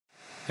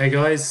Hey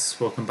guys,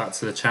 welcome back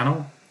to the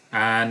channel,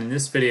 and in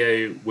this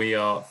video we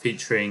are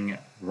featuring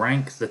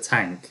Rank the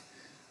Tank.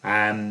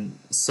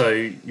 So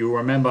you'll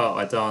remember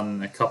I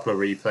done a couple of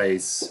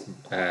replays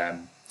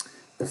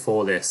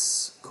before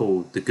this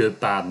called The Good,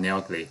 Bad and the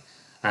Ugly.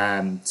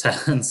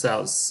 Turns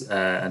out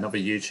another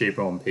YouTuber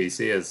on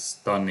PC has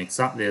done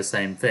exactly the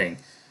same thing,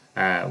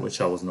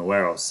 which I wasn't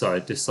aware of, so I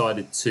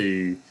decided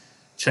to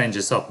change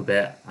this up a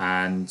bit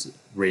and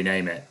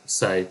rename it.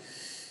 So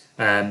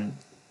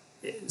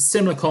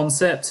similar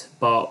concept,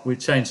 but we've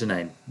changed the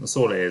name. That's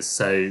all it is.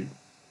 So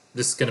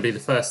this is going to be the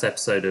first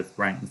episode of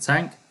Rank the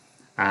Tank,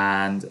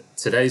 and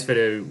today's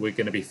video we're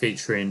going to be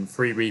featuring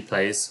 3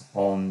 replays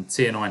on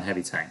tier 9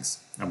 heavy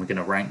tanks, and we're going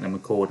to rank them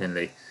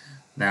accordingly.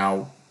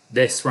 Now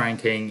this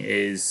ranking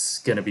is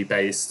going to be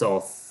based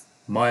off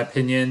my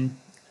opinion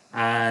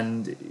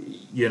and,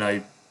 you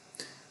know,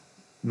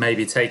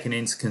 maybe taking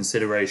into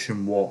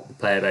consideration what the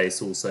player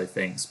base also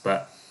thinks,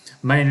 but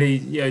mainly,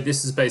 you know,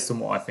 this is based on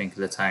what I think of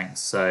the tanks.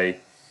 So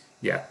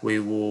yeah, we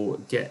will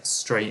get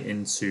straight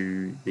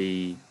into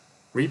the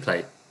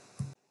replay.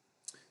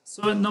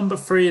 So at number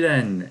 3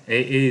 then,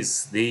 it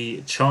is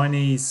the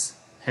Chinese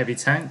heavy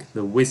tank,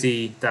 the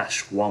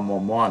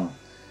Wizzy-111.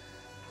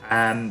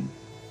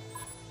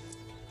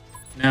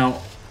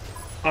 Now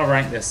I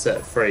rank this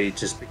at 3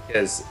 just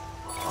because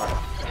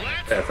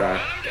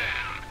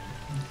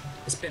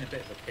it's been a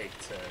bit of a pig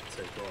to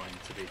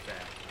grind, to be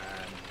fair.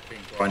 Been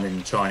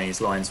grinding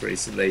Chinese lines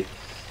recently,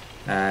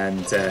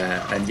 and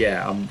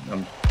yeah,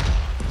 I'm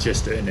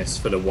just doing this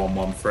for the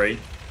 113.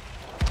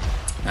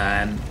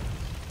 I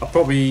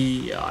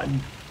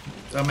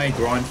may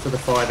grind for the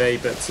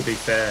 5A, but to be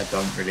fair, I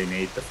don't really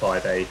need the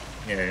 5A.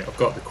 You know, I've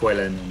got the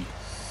Quillen, and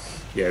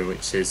you know,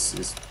 which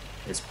is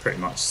pretty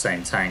much the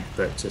same tank,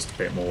 but just a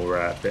bit more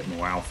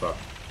alpha.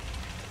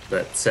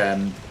 But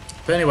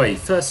anyway,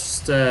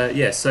 first,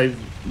 yeah, so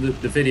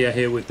the video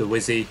here with the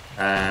Wizzy,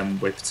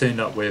 we're platooned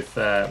up with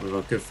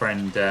our good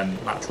friend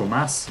Lateral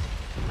Mass.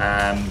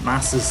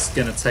 Mass is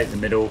going to take the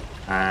middle,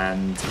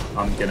 and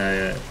I'm going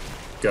to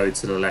go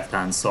to the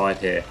left-hand side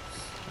here.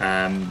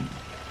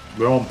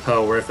 We're on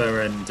Pearl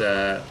River, and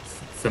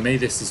for me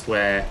this is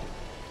where,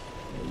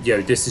 you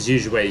know, this is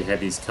usually where your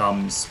heavies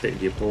comes, bit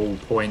of your ball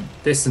point.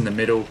 This in the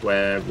middle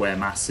where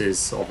Mass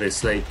is,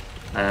 obviously.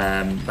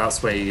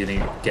 That's where you're going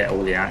to get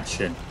all the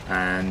action,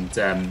 and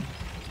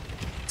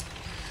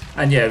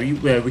yeah,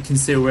 we can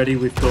see already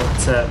we've got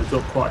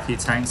quite a few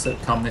tanks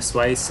that come this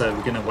way, so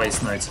we're going to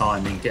waste no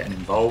time in getting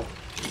involved.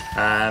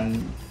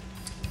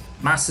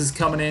 Mass is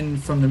coming in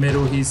from the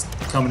middle. He's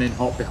coming in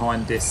hot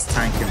behind this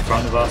tank in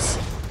front of us.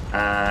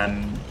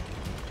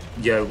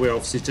 Yeah, we're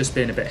obviously just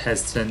being a bit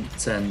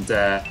hesitant and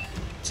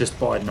just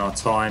biding our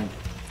time.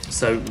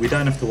 So we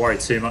don't have to worry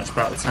too much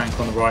about the tank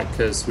on the right,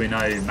 because we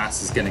know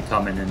Mass is going to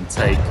come in and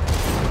take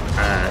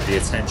the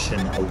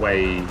attention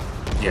away.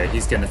 Yeah,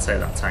 he's going to take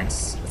that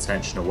tank's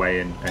attention away,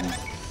 and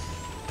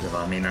you know,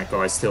 I mean, that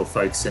guy's still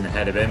focusing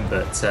ahead of him,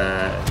 but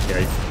you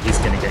know, he's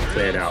going to get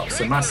cleared out.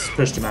 So Mass has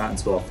pushed him out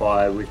into our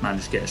fire. We've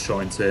managed to get a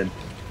shot into him.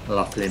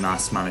 Luckily,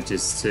 Mass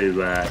manages to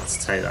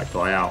take that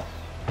guy out.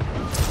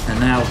 And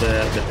now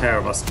the pair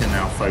of us can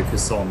now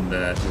focus on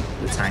the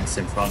tanks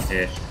in front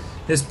here.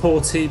 This poor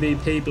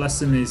TVP,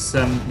 bless him, he's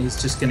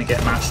just going to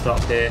get matched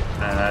up here.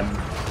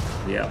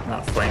 Yeah,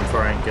 that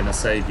flamethrower ain't going to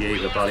save you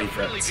either, buddy.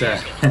 But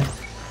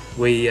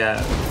we, you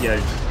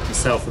know,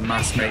 myself and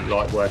Mass make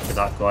light work of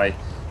that guy.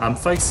 I'm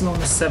focusing on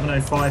the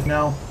 705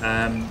 now.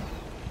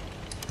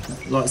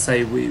 Like I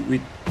say,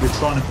 we're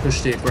trying to push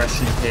the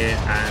aggression here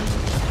and,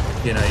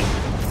 you know,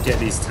 get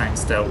these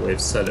tanks dealt with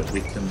so that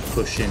we can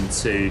push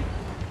into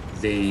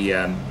the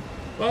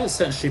well,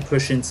 essentially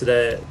push into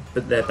their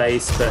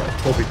base, but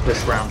probably push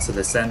round to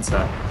the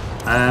centre.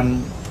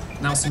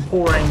 Now some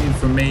poor aiming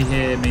from me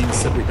here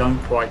means that we don't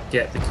quite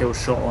get the kill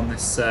shot on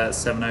this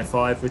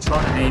 705. We're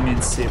trying to aim in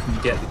to see if we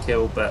can get the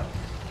kill, but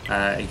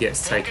it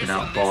gets taken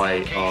out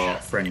by our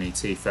friendly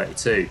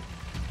T32.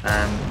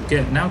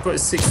 Now got a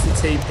 60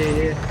 TP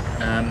here.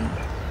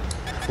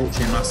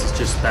 Fortunately, Mass has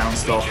just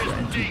bounced off,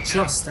 and he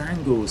just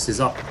angles his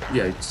up,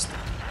 you know, just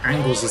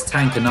angles his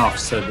tank enough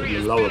so that the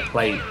lower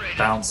plate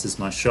bounces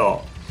my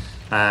shot.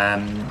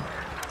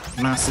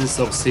 Mass is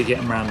obviously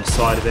getting around the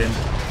side of him.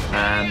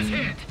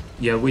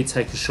 Yeah, we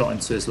take a shot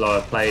into his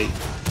lower plate,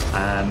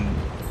 and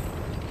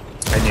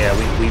yeah,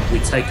 we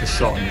take a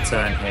shot in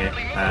return here.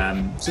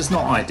 It's just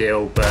not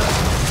ideal, but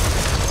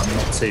I'm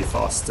not too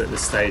fast at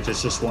this stage. I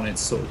just wanted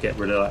to sort of get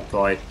rid of that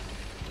guy.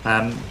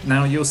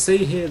 Now you'll see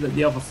here that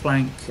the other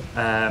flank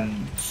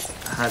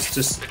has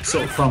just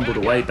sort of crumbled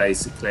away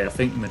basically. I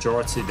think the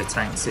majority of the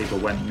tanks either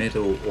went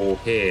middle or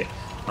here,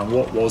 and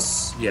what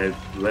was, you know,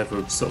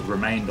 whoever sort of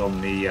remained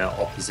on the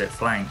opposite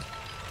flank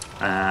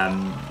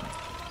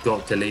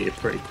got deleted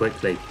pretty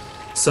quickly.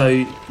 So,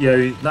 you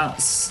know,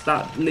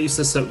 that leaves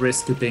us at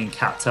risk of being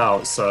capped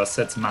out. So I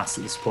said to Mass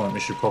at this point we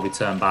should probably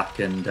turn back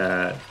and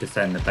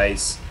defend the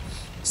base.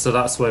 So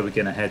that's where we're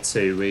going to head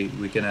to.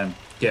 We're going to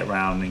get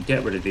around and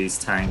get rid of these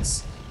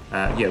tanks.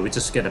 Yeah, we're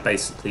just going to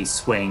basically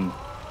swing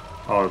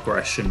our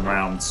aggression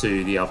round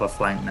to the other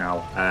flank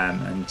now,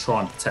 and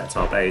try and protect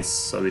our base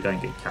so we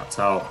don't get capped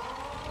out.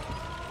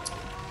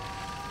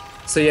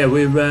 So yeah,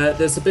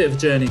 there's a bit of a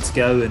journey to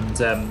go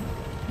and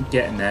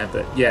getting there,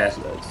 but yeah,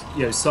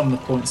 you know, some of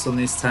the points on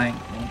this tank,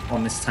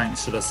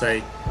 should I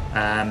say.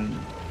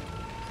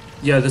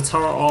 Yeah, the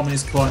turret armor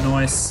is quite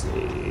nice.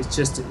 It's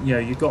just, you know,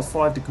 you've got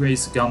 5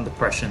 degrees of gun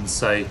depression,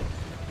 so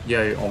you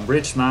know, on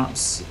ridge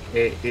maps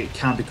it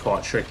can be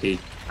quite tricky.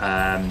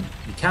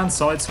 You can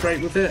side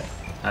scrape with it.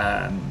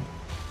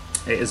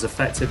 It is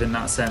effective in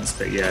that sense,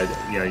 but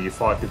yeah, you know, your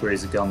 5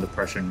 degrees of gun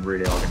depression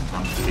really are going to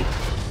come to you.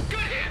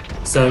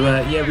 So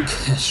yeah, we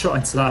shot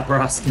into that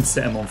Barask and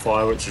set him on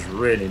fire, which was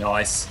really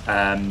nice.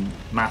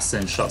 Mass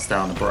then shuts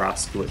down the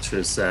Barask, which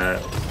was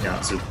yeah,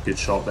 it's a good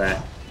shot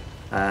there.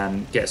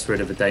 Gets rid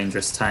of a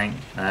dangerous tank.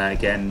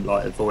 Again,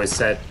 like I've always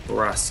said,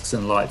 Barasks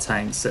and light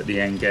tanks at the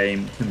end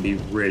game can be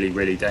really,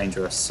 really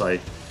dangerous. So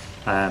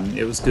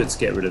it was good to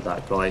get rid of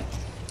that guy.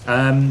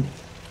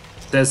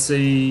 There's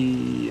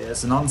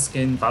an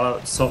unskinned Valor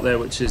at the top there,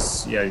 which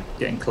is, you know,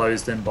 getting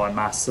closed in by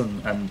Mass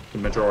and the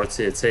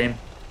majority of the team.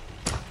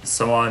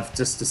 So I've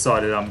just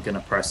decided I'm going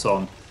to press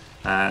on.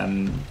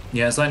 Yeah,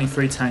 there's only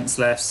 3 tanks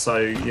left, so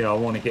you know, I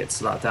want to get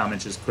to that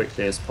damage as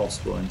quickly as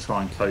possible and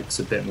try and coax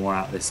a bit more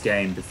out of this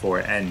game before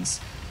it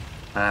ends.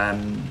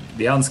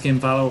 The unskinned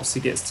Valor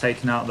obviously gets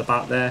taken out of the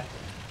back there.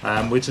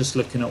 We're just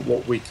looking at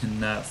what we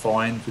can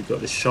find. We've got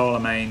the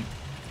Charlemagne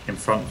in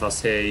front of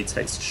us here. He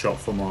takes a shot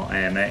from our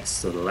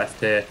AMX to the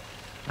left here.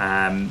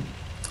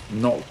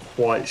 Not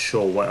quite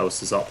sure what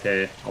else is up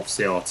here.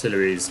 Obviously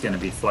artillery is going to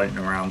be floating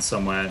around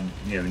somewhere, and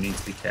you know, we need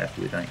to be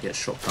careful we don't get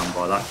shot down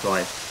by that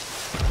guy.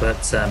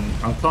 But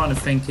I'm kind of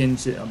thinking,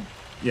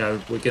 you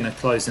know, we're going to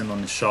close in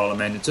on the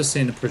Charlemagne. I've just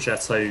seen the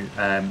Progetto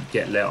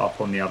get lit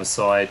up on the other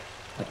side.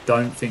 I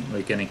don't think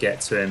we're going to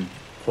get to him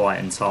quite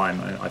in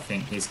time. I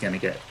think he's going to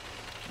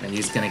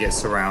get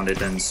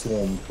surrounded and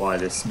swarmed by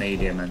this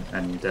medium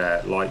and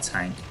light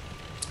tank.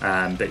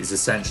 But he's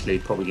essentially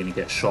probably going to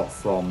get shot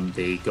from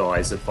the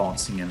guys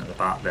advancing in at the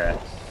back there.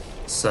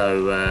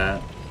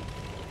 So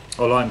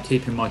although I'm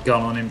keeping my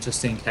gun on him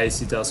just in case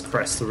he does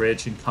crest the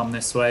ridge and come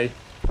this way,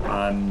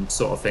 I'm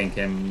sort of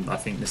thinking, I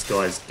think this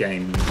guy's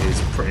game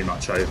is pretty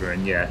much over,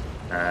 and yeah,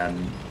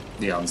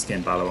 the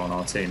unskinned Valor on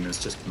our team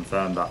has just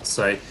confirmed that.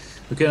 So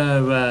we're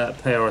going to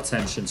pay our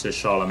attention to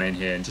Charlemagne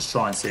here and just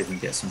try and see if we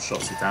can get some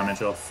shots of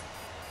damage off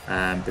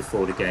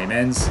before the game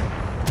ends.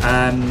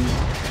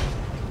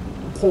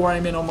 Poor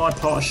aiming on my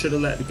part. I should have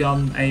let the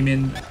gun aim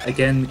in.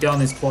 Again, the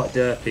gun is quite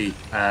derpy.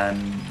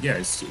 You know,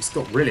 it's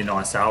got really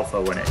nice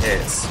alpha when it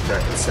hits,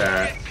 but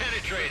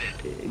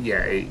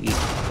yeah,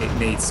 it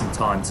needs some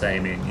time to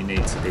aim in. You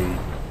need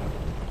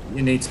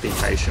to be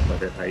patient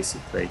with it,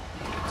 basically.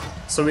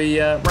 So we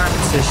ram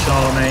into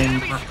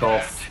Charlemagne, back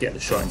off, get the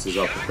shot into his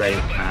upper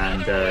plate,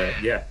 and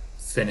yeah,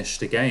 finish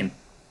the game.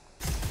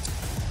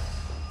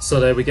 So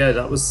there we go.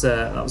 That was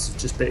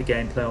just a bit of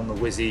gameplay on the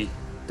Wizzy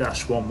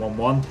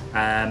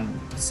 -111.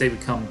 See, we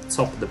come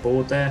top of the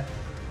board there.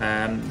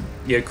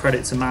 Yeah,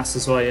 credit to Mass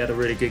as well. He had a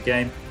really good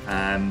game.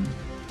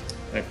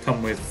 They've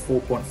come with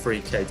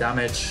 4.3k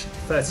damage,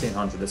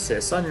 1300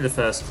 assists, only the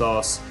first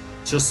class,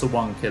 just the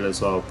 1 kill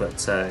as well.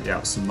 But yeah, it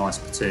was some nice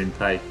platoon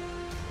play,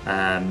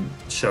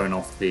 showing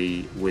off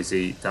the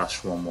Wizzy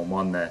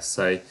 -111 there.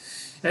 So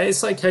yeah,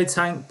 it's okay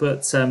tank,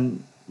 but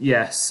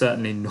yeah,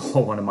 certainly not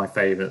one of my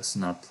favourites,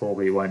 and I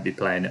probably won't be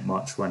playing it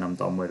much when I'm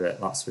done with it,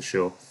 that's for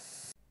sure.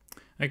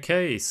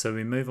 Okay, so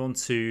we move on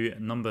to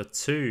number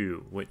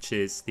 2, which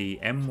is the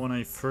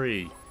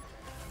M103.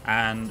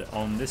 And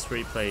on this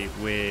replay,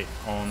 we're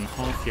on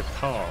half your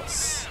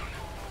pass.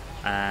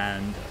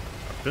 And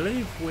I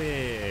believe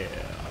I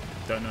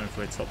don't know if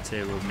we're top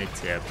tier or mid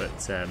tier,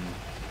 but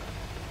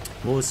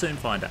we'll soon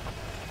find out.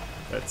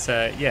 But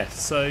yeah,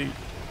 so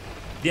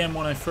the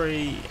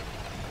M103,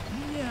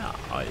 yeah,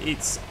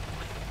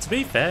 to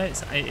be fair,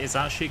 it's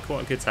actually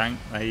quite a good tank.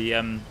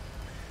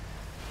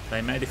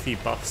 They made a few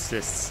buffs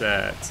to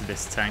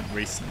this tank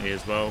recently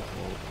as well,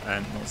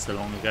 or not so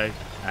long ago,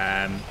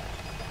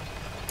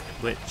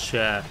 which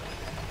I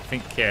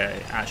think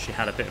actually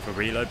had a bit of a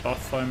reload buff,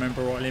 if I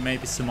remember rightly,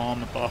 maybe some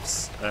armor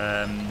buffs.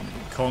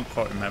 Can't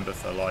quite remember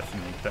for the life of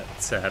me,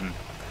 but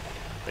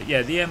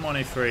yeah, the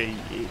M103,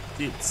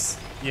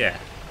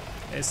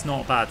 it's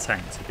not a bad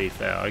tank, to be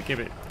fair. I give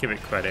it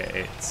credit.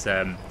 It's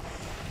I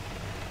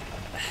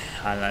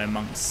don't know,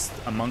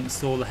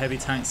 amongst all the heavy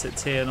tanks at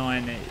tier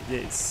 9,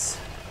 it's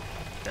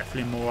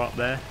definitely more up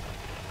there,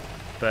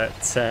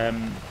 but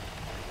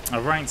I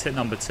ranked it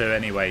number 2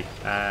 anyway,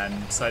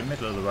 so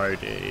middle of the road.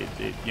 You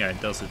know, it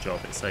does the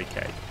job. It's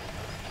okay.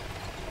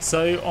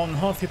 So on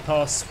half your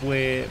pass,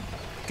 we're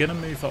gonna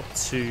move up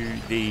to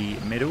the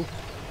middle,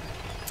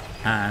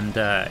 and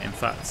in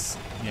fact,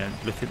 you know,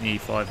 look at the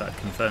E5, that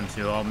confirms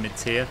you are mid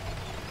tier.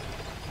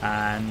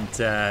 And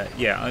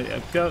yeah,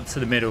 I go up to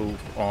the middle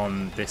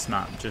on this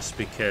map just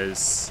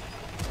because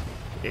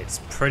it's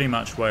pretty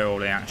much where all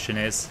the action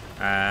is.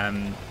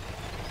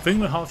 The thing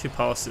with half your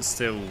pass,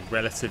 it's a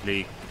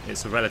relatively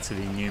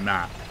new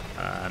map,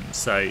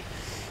 so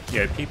you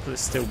know, people are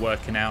still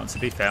working out. To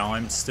be fair,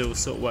 I'm still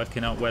sort of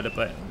working out where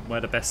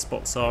the best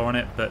spots are on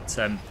it. But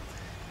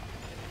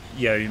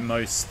you know,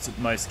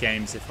 most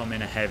games, if I'm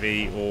in a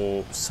heavy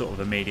or sort of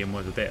a medium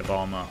with a bit of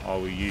armour, I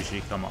will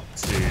usually come up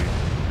to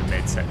the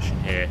mid section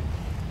here.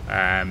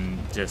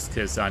 Just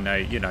because I know,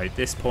 you know, at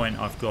this point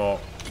I've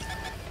got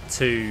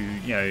two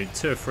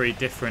or three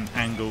different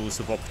angles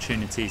of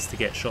opportunities to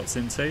get shots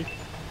into,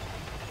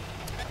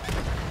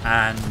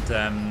 and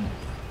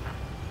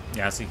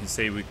yeah, as you can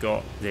see, we've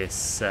got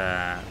this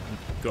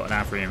got an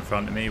Avery in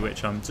front of me,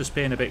 which I'm just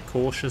being a bit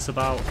cautious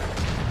about.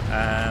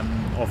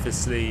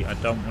 Obviously I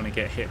don't want to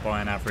get hit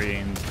by an Avery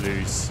and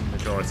lose the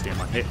majority of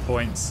my hit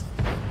points,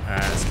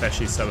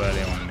 especially so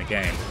early on in the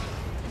game.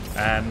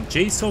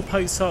 G-Saw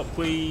pokes up,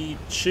 we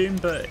shoot him,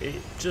 but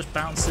it just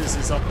bounces.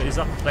 His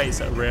upper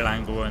plate's at a real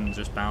angle and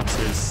just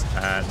bounces.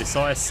 This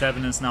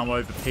IS-7 is now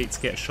over peak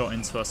to get a shot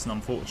into us, and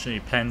unfortunately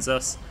pens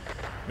us,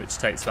 which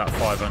takes about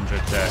 500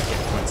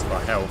 hit points of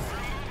our health.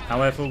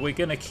 However, we're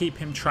going to keep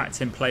him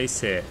tracked in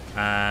place here.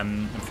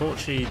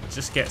 Unfortunately, he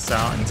just gets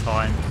out in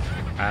time,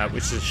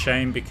 which is a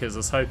shame because I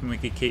was hoping we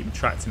could keep him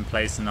tracked in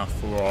place enough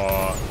for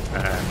our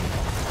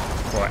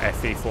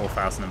FE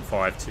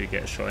 4005 to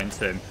get a shot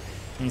into him.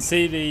 You can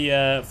see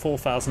the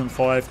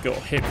 4005 got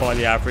hit by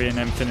the Avery and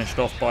then finished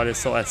off by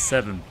this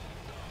IS-7,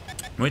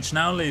 which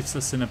now leaves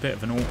us in a bit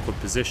of an awkward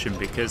position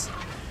because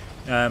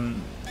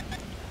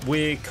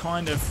we're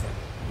kind of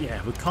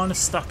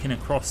stuck in a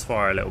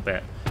crossfire a little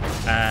bit.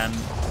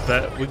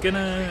 But we're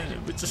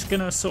just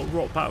gonna sort of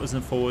rock backwards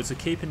and forwards. We're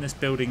keeping this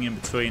building in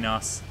between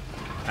us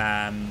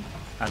and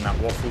that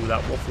waffle.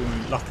 That waffle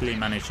luckily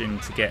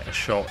managing to get a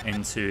shot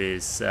into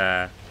his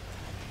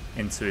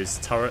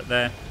turret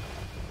there.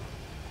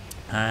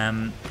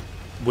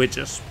 We're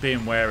just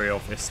being wary,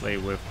 obviously,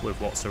 with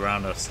what's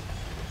around us.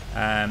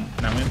 Now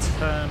I'm going to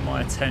turn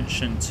my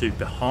attention to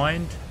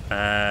behind.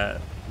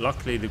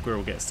 Luckily the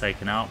grill gets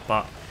taken out,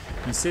 but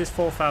you can see his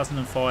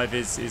 4005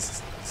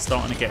 is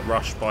starting to get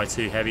rushed by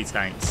two heavy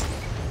tanks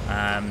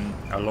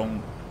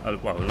along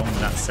with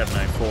that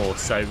 704.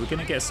 So we're going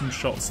to get some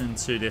shots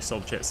into this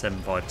Object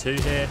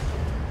 752 here.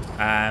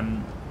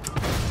 And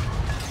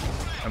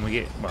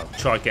we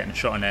tried getting a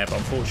shot in there, but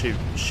unfortunately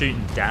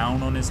shooting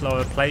down on his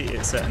lower plate,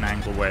 it's at an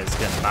angle where it's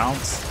going to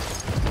bounce.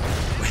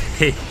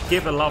 We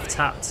give a love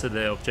tap to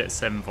the Object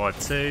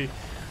 752,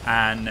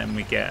 and then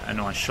we get a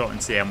nice shot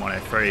into the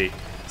M103.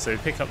 So we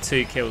pick up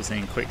 2 kills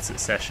in quick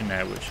succession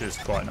there, which was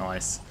quite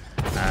nice.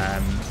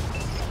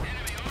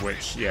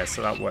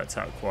 So that worked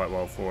out quite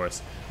well for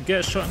us. We get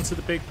a shot into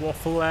the big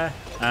waffle there,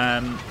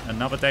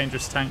 another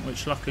dangerous tank,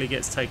 which luckily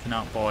gets taken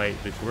out by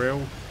the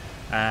grill.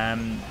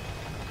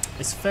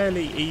 It's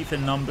fairly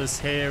even numbers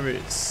here.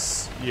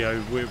 It's, you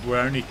know, we're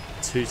only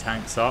 2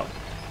 tanks up,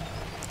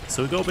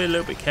 so we've got to be a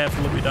little bit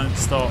careful that we don't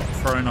start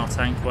throwing our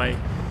tank away.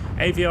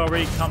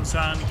 AVRE comes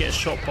around and gets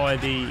shot by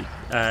the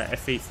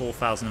FE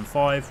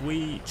 4005.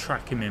 We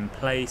track him in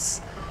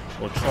place,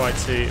 or try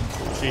to.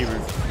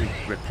 Unfortunately,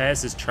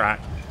 repairs his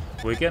track.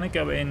 We're going to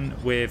go in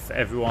with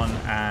everyone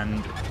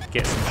and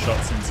get some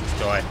shots into this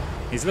guy.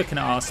 He's looking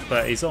at us,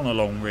 but he's on a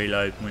long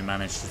reload, and we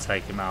managed to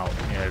take him out.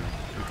 You know,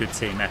 a good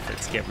team effort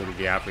to get rid of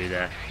the Avery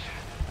there.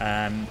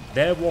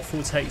 Their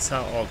waffle takes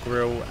out our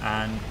grill,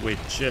 and we're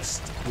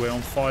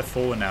on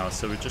 5-4 now,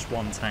 so we're just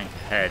 1 tank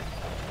ahead.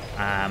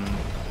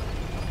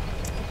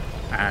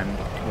 And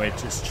we're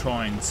just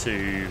trying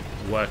to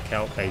work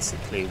out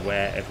basically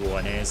where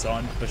everyone is.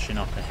 I'm pushing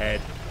up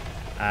ahead,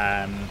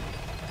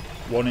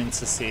 wanting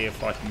to see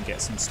if I can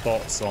get some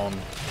spots on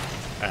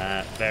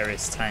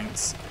various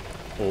tanks,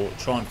 or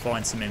try and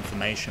find some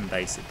information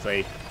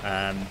basically.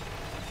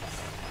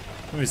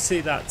 We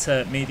see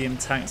that medium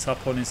tank's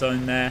up on his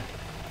own there,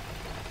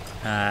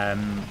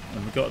 and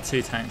we've got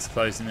 2 tanks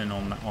closing in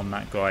on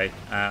that guy.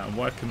 I'm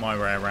working my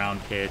way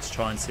around here to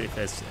try and see if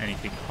there's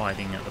anything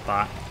hiding at the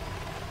back.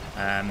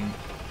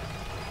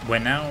 We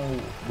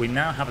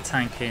now have a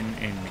tank in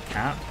the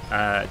cap.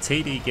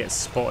 TD gets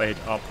spotted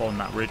up on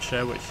that ridge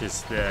there, which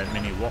is the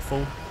mini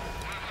waffle.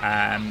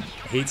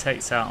 He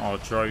takes out our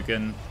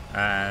Drogon,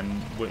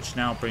 which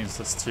now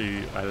brings us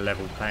to a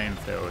level playing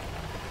field.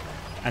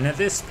 And at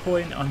this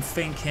point I'm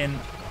thinking,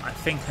 I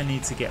think I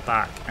need to get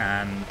back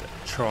and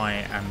try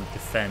and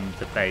defend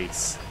the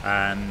base.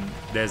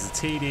 There's a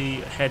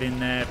TD head in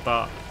there,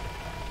 but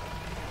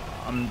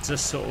I'm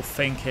just sort of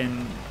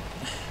thinking,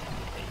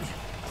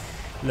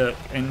 look,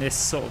 in this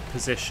sort of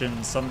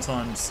position,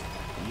 sometimes,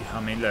 I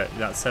mean, look,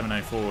 that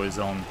 704 is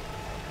on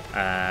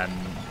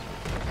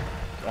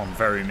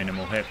very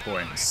minimal hit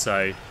points.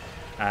 So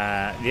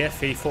the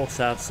FE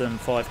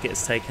 4005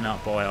 gets taken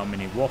up by our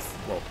mini waffle,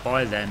 well,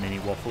 by their mini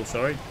waffle,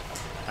 sorry.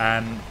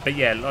 But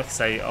yeah, like I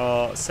say,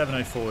 our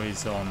 704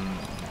 is on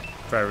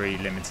very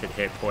limited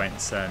hit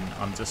points, and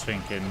I'm just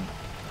thinking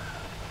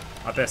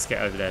I best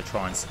get over there,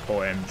 try and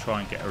support him,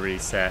 try and get a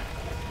reset.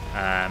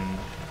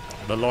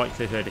 The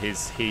likelihood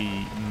is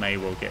he may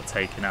well get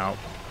taken out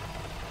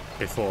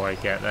before I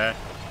get there,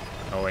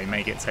 or he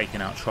may get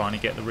taken out trying to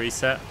get the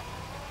reset.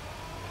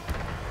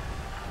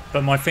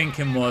 But my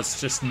thinking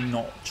was just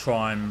not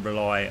try and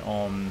rely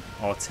on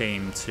our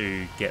team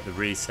to get the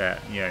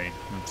reset. You know,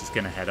 I'm just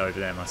going to head over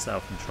there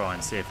myself and try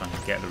and see if I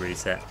can get the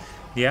reset.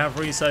 The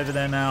Heavies over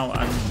there now,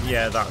 and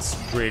yeah, that's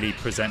really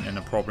presenting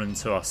a problem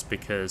to us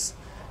because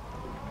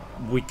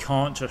we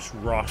can't just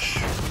rush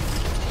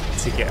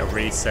to get a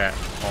reset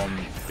on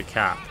the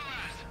cap.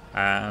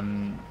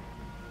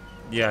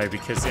 Yeah,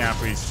 because the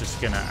Heavies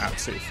just going to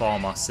absolutely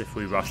farm us if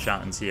we rush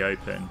out into the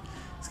open.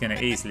 It's going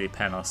to easily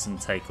pen us and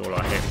take all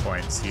our hit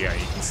points. Yeah,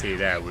 you can see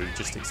there we were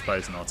just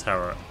exposing our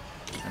turret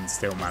and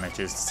still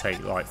manages to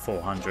take like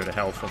 400 of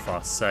health off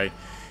us. So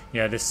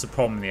yeah, this is a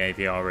problem in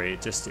the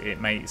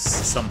AVRE.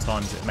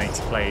 Sometimes it makes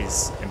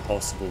plays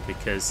impossible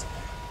because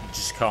you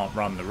just can't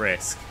run the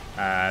risk.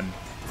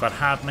 If I'd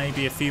had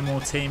maybe a few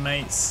more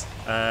teammates,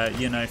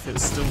 you know, if it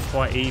was still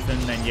quite even,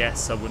 then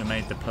yes, I would have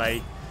made the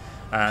play.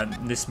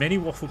 This mini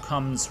waffle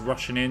comes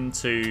rushing in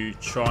to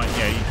try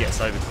and, he gets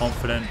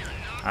overconfident.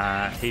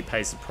 He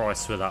pays the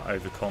price for that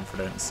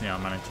overconfidence. You know, I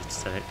managed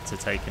to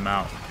take him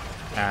out.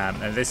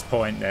 At this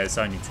point, there's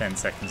only 10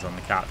 seconds on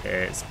the cap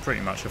here. It's pretty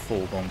much a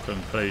foregone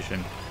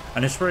conclusion.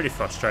 And it's really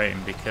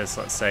frustrating because,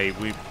 let's say,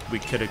 we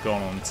could have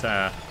gone on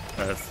to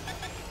have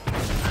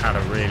had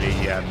a really,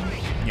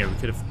 we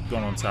could have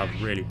gone on to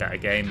have a really better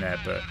game there,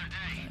 but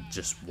it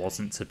just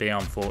wasn't to be,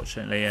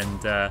 unfortunately,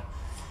 and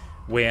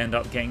we end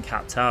up getting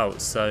capped out.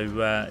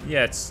 So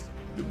yeah, it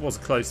was a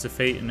close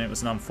defeat, and it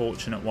was an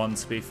unfortunate one,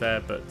 to be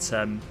fair, but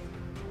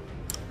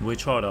we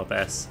tried our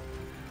best.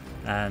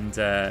 And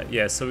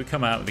yeah, so we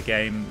come out of the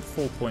game,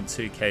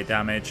 4.2k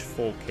damage,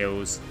 4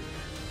 kills.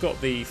 Got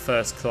the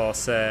first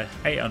class there,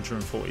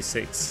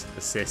 846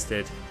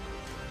 assisted,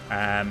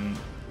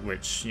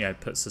 which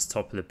puts us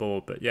top of the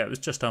board. But yeah, it was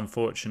just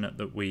unfortunate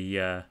that we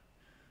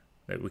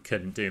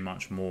couldn't do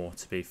much more,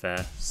 to be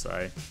fair.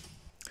 So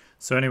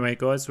anyway,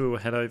 guys, we will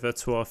head over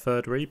to our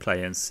third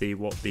replay and see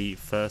what the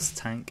first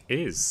tank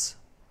is.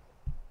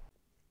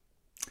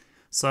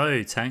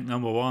 So tank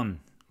number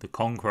 1, the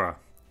Conqueror,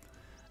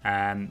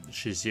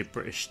 she's your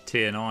British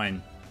tier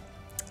 9.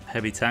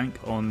 Heavy tank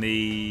on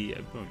the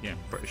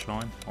British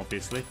line,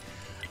 obviously.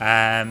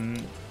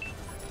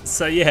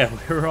 So yeah,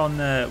 we're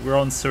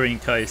on Serene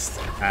Coast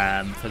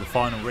for the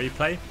final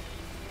replay.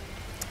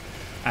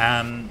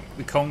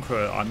 The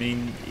Conqueror, I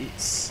mean,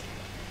 it's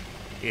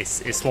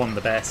one of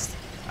the best,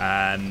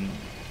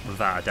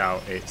 without a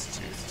doubt. It's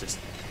just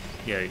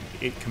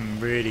it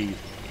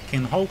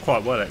can hold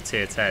quite well at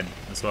tier 10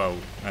 as well,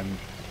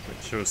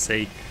 which you'll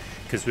see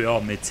because we are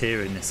mid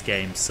tier in this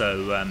game.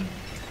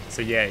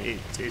 So yeah,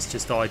 it's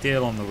just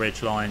ideal on the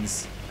ridge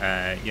lines.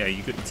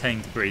 You've got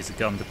 10 degrees of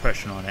gun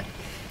depression on it.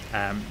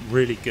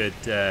 Really good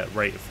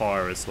rate of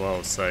fire as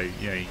well. So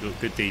you've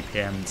got good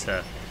DPM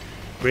to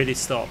really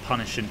start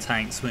punishing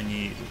tanks when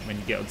you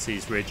get onto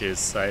these ridges.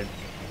 So,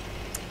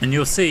 and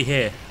you'll see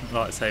here,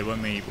 like I say,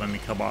 when we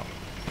come up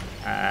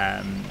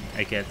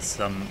against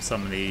some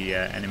of the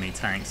enemy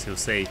tanks, you'll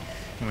see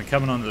when we're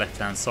coming on the left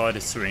hand side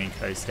of Serene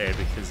Coast here,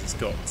 because it's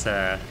got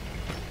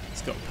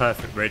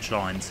perfect ridge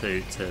line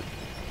to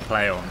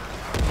play on.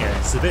 Yeah,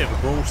 it's a bit of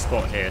a brawl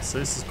spot here, so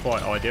this is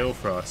quite ideal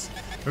for us.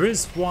 There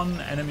is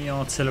one enemy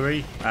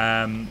artillery,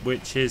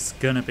 which is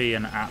going to be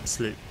an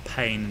absolute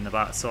pain in the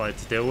backside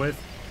to deal with.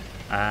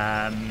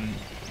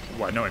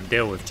 Well, not even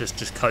deal with,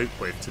 just cope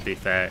with, to be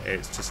fair.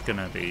 It's just going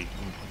to be,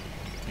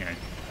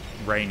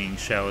 raining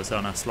shells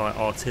on us like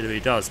artillery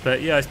does.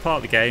 But yeah, it's part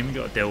of the game, you've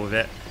got to deal with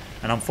it.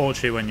 And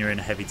unfortunately, when you're in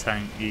a heavy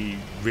tank, you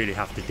really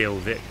have to deal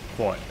with it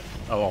quite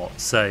a lot.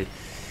 So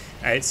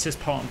it's just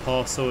part and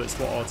parcel, it's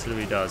what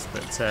artillery does.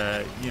 But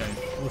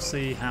we'll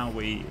see how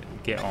we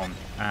get on.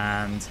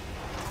 And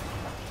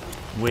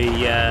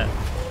we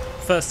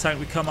first tank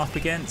we come up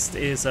against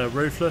is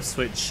Ruthless,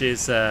 which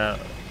is not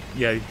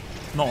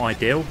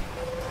ideal,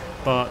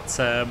 but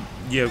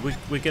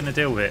we're going to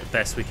deal with it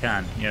best we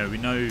can. We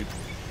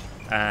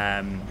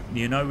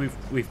know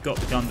we've got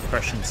the gun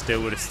depression to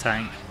deal with this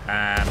tank.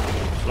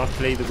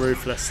 Luckily, the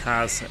Ruthless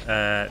has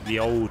the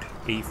old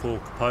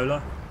E4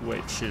 cupola,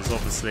 which is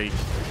obviously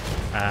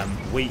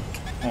weak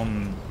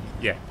on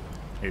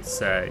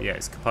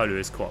its cupola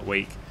is quite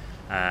weak.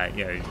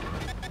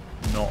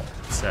 Not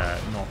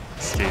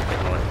stupid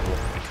like what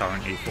the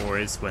current E4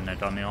 is when they've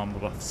done the armor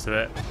buffs to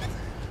it.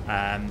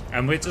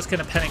 And we're just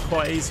going to pen it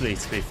quite easily,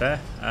 to be fair.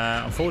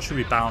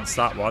 Unfortunately, we bounced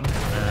that one.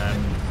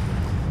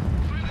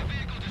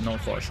 Not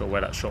quite sure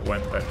where that shot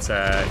went, but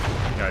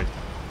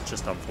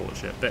just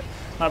unfortunate. But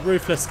that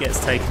Ruthless gets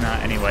taken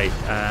out anyway,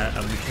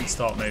 and we can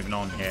start moving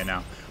on here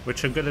now,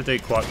 which I'm going to do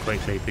quite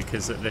quickly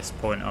because at this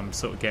point I'm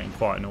sort of getting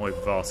quite annoyed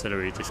with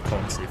artillery just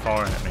constantly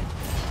firing at me.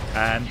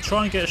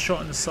 Try and get a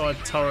shot in the side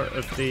turret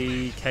of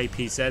the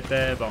KPZ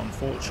there, but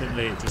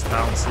unfortunately it just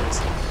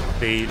bounces.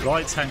 The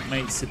light tank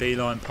makes the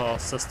beeline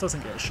past us,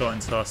 doesn't get a shot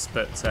into us,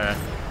 but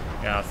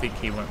I think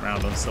he went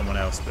round on someone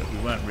else, but we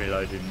weren't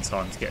reloaded in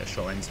time to get a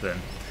shot into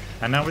him.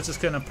 And now we're just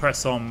going to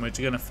press on, we're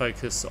going to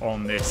focus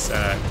on this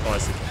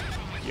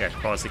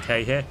Chrysler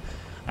K here.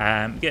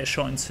 Get a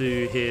shot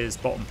into his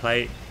bottom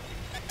plate.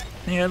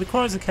 Yeah, the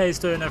Chrysler K is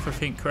doing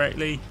everything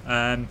correctly.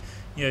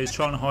 You know, he's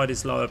trying to hide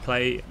his lower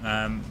plate.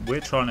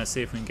 We're trying to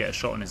see if we can get a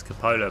shot on his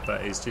cupola,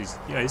 but it's just,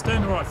 you know, he's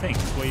doing the right thing.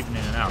 He's weaving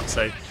in and out.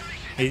 So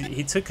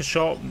he took a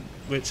shot,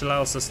 which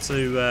allows us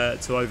to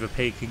over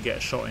peak and get a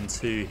shot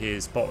into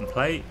his bottom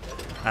plate.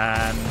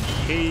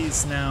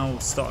 He's now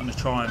starting to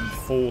try and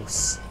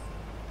force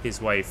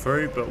his way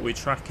through, but we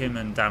track him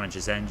and damage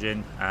his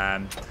engine.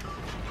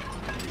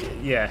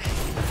 Yeah,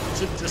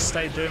 just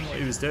stay doing what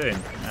he was doing,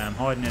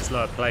 hiding his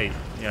lower plate.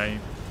 You know,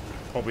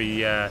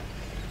 probably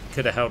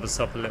could have held us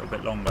up a little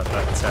bit longer,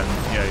 but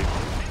you know,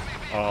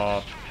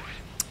 our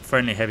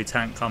friendly heavy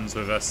tank comes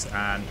with us,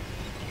 and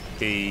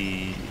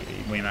we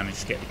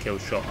managed to get the kill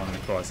shot on the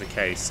Chrysler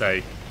K.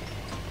 So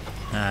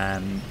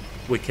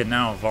we can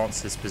now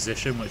advance this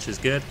position, which is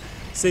good.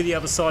 See, the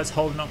other side's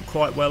holding up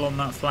quite well on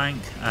that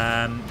flank.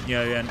 You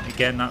know, and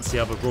again, that's the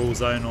other brawl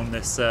zone on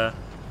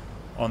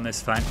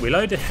this flank. We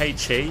loaded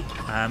HE.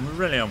 We're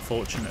really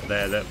unfortunate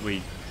there that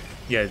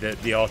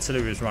the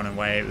artillery was running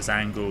away. It was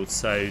angled,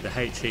 so the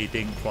HE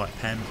didn't quite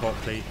pen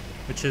properly,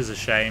 which is a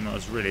shame. I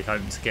was really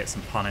hoping to get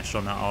some punish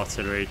on that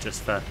artillery,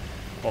 just for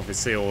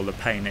obviously all the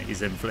pain that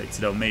he's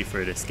inflicted on me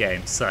through this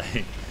game. So,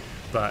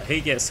 but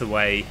he gets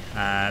away,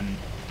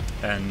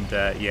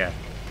 yeah,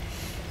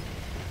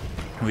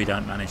 we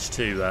don't manage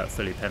to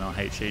fully pen our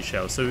HE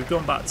shell. So we've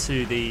gone back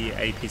to the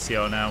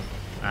APCR now,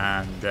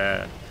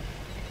 and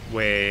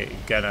we're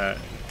gonna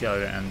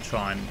go and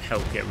try and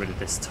help get rid of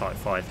this Type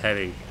 5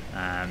 heavy.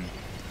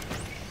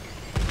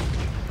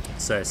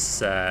 So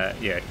it's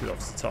yeah,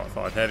 obviously Type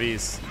 5 heavy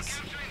is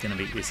going to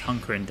be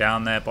hunkering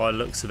down there by the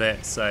looks of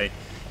it. So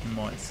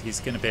he's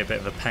going to be a bit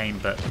of a pain,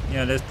 but you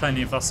know, there's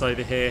plenty of us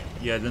over here.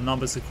 Yeah, the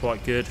numbers are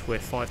quite good. We're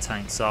 5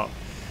 tanks up,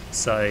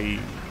 so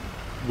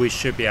we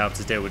should be able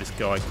to deal with this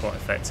guy quite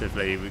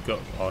effectively. We've got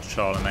our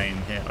Charlemagne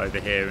here over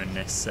here in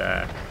this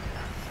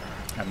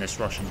and this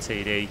Russian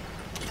TD.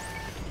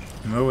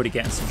 And we're already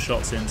getting some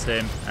shots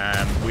into him.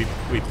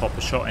 We pop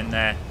a shot in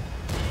there.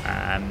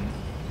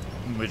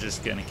 We're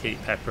just going to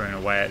keep peppering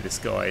away at this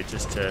guy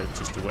just to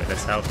whip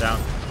this health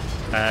down.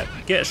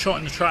 Get a shot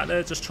in the track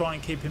there, just try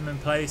and keep him in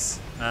place.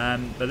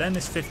 But then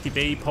this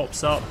 50B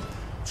pops up,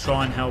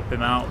 try and help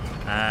him out.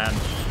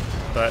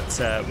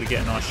 But we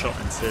get a nice shot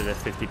into the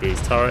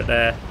 50B's turret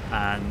there,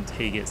 and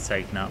he gets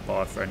taken out by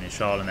our friendly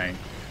Charlemagne.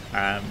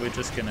 We're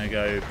just going to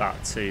go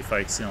back to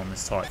focusing on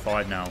this Type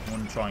 5 now. I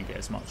want to try and get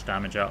as much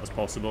damage out as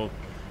possible.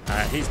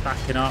 He's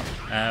backing up.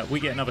 We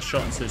get another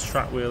shot into his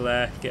track wheel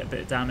there, get a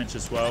bit of damage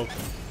as well.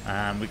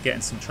 We're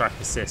getting some track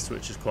assist,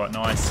 which is quite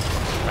nice.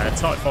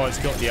 Type 5's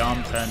got the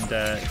arm and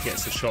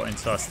gets a shot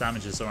into us,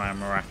 damages our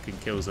Armour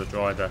and kills our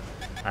driver.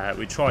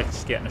 We tried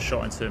just getting a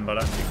shot into him, but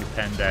I don't think we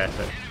penned there.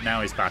 But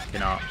now he's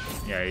backing up.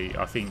 Yeah,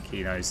 I think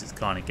he knows it's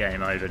kind of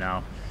game over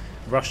now.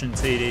 Russian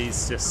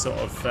TD's just sort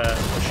of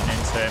pushing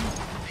into him,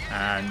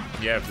 and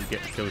yeah, we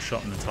get the kill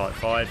shot on the Type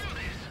 5.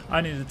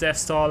 Only the Death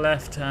Star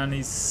left, and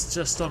he's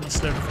just on a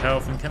sliver of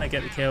health. And can I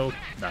get the kill?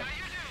 No,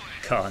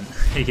 can't.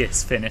 He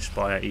gets finished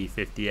by an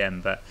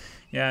E50M. But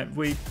yeah,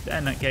 we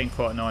end up getting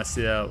quite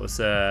nicely. That was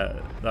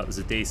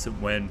a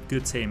decent win.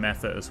 Good team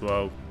effort as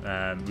well.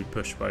 We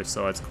pushed both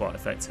sides quite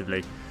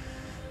effectively.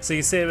 So you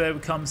can see there we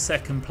come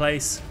second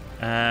place.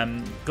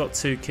 Got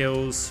 2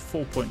 kills,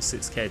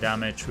 4.6k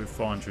damage with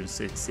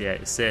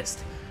 468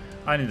 assists.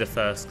 Only the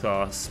first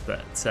class,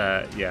 but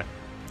yeah,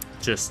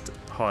 just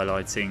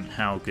highlighting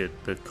how good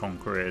the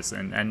Conqueror is,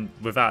 and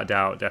without a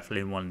doubt,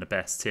 definitely one of the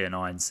best tier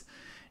 9s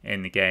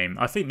in the game.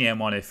 I think the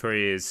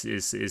M103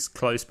 is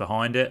close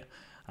behind it,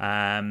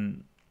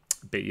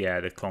 but yeah,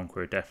 the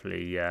Conqueror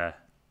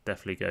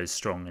definitely goes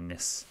strong in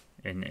this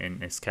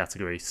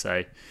category.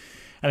 So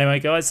anyway,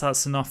 guys,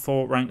 that's enough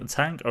for Rank the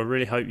Tank. I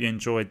really hope you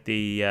enjoyed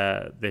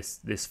the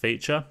this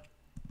feature.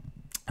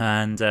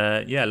 And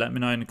yeah, let me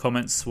know in the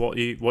comments what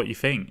you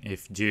think.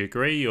 Do you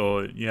agree,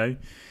 or you know,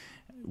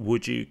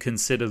 would you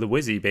consider the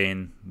Wizzy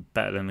being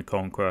better than the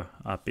Conqueror?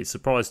 I'd be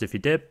surprised if you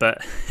did,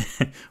 but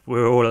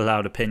we're all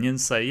allowed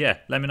opinions. So yeah,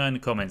 let me know in the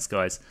comments,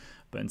 guys.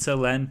 But until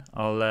then,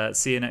 I'll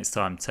see you next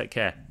time. Take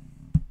care.